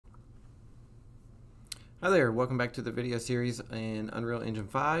Hi there, welcome back to the video series in Unreal Engine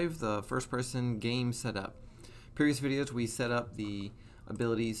 5, the first-person game setup. Previous videos we set up the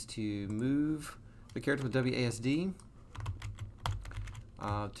abilities to move the character with WASD,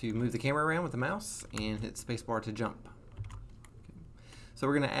 to move the camera around with the mouse, and hit spacebar to jump. Okay. So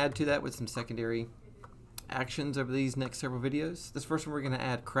we're going to add to that with some secondary actions over these next several videos. This first one we're going to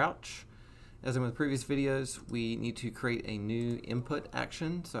add crouch. As in with previous videos, we need to create a new input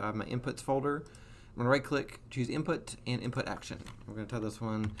action. So I have my inputs folder. I'm going to right click, choose input and input action. We're going to tell this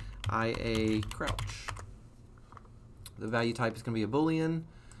one IA crouch. The value type is going to be a boolean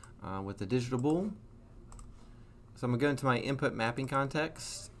with a digital bool. So I'm going to go into my input mapping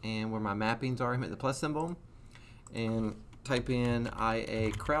context, and where my mappings are, hit the plus symbol and type in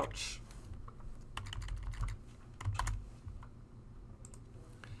IA crouch.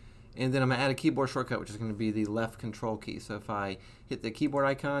 And then I'm going to add a keyboard shortcut, which is going to be the left control key. So if I hit the keyboard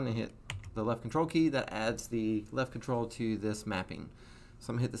icon and hit the left control key, that adds the left control to this mapping.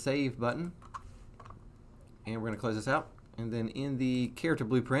 So I'm going to hit the save button, and we're going to close this out. And then in the character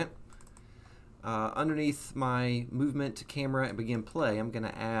blueprint, underneath my movement, camera, and begin play, I'm going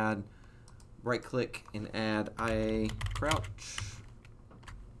to add, right click and add IA crouch,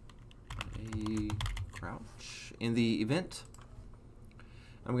 in the event.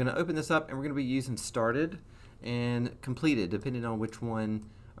 I'm going to open this up, and we're going to be using started and completed, depending on which one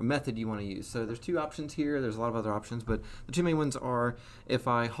or method you want to use. So there's two options here. There's a lot of other options, but the two main ones are if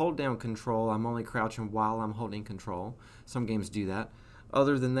I hold down control, I'm only crouching while I'm holding control. Some games do that.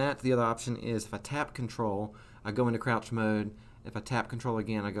 Other than that, the other option is if I tap control, I go into crouch mode. If I tap control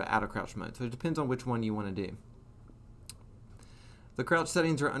again, I go out of crouch mode. So it depends on which one you want to do. The crouch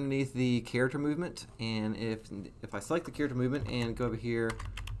settings are underneath the character movement, and if I select the character movement and go over here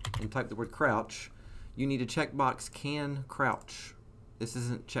and type the word crouch, you need to checkbox can crouch. This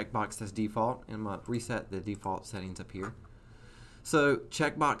isn't checkbox that's default, and I'm going to reset the default settings up here. So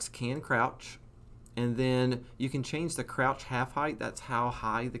checkbox can crouch, and then you can change the crouch half height. That's how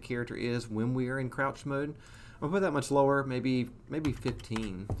high the character is when we are in crouch mode. I'll put that much lower, maybe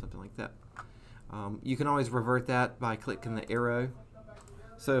 15, something like that. You can always revert that by clicking the arrow.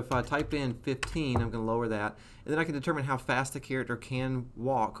 So if I type in 15, I'm going to lower that, and then I can determine how fast the character can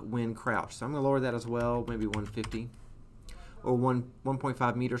walk when crouched. So I'm going to lower that as well, maybe 150, or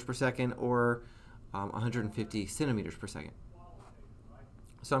 1.5 meters per second, or 150 centimeters per second.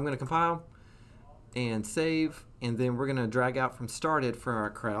 So I'm going to compile and save, and then we're going to drag out from started for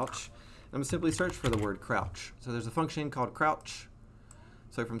our crouch. I'm going to simply search for the word crouch. So there's a function called crouch.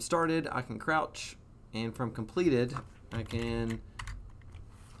 So from started, I can crouch, and from completed, I can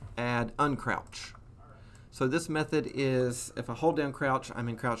add uncrouch. So this method is if I hold down crouch, I'm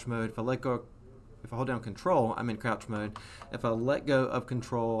in crouch mode. If I hold down control, I'm in crouch mode. If I let go of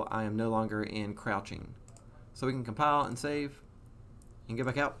control, I am no longer in crouching. So we can compile and save and go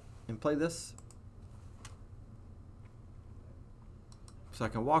back out and play this. So I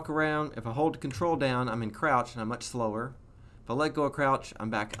can walk around. If I hold control down, I'm in crouch and I'm much slower. If I let go of crouch, I'm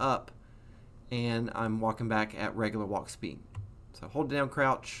back up and I'm walking back at regular walk speed. So hold down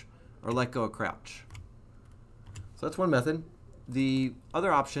crouch or let go of crouch. So that's one method. The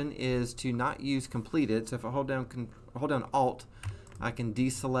other option is to not use completed. So if I hold down Alt, I can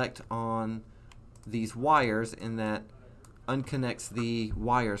deselect on these wires, and that unconnects the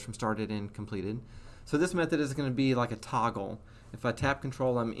wires from started and completed. So this method is going to be like a toggle. If I tap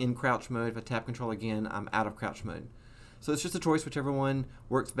control, I'm in crouch mode. If I tap control again, I'm out of crouch mode. So it's just a choice, whichever one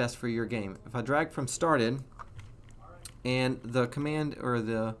works best for your game. If I drag from started, and the command or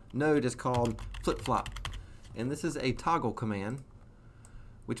the node is called flip-flop, and this is a toggle command,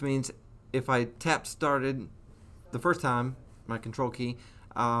 which means if I tap started the first time, my control key,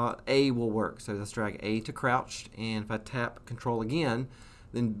 A will work. So let's drag A to crouched, and if I tap control again,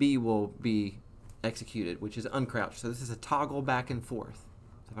 then B will be executed, which is uncrouched. So this is a toggle back and forth.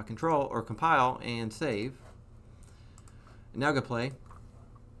 So if I control or compile and save, and now go play,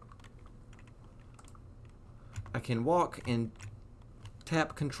 I can walk and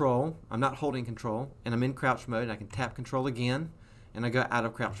tap control. I'm not holding control, and I'm in crouch mode. I can tap control again, and I go out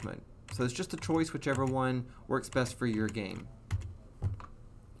of crouch mode. So it's just a choice, whichever one works best for your game.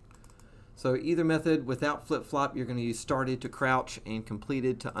 So either method, without flip-flop, you're going to use started to crouch and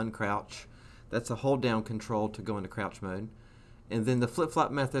completed to uncrouch. That's a hold down control to go into crouch mode. And then the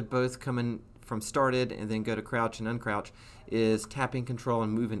flip-flop method, both coming from started and then go to crouch and uncrouch, is tapping control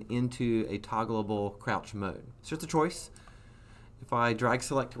and moving into a toggleable crouch mode. It's just a choice. If I drag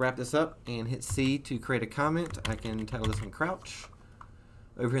select to wrap this up and hit C to create a comment, I can title this one crouch.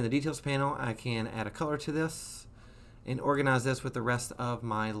 Over here in the details panel, I can add a color to this and organize this with the rest of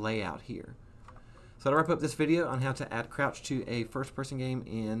my layout here. So to wrap up this video on how to add crouch to a first-person game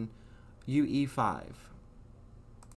in UE5.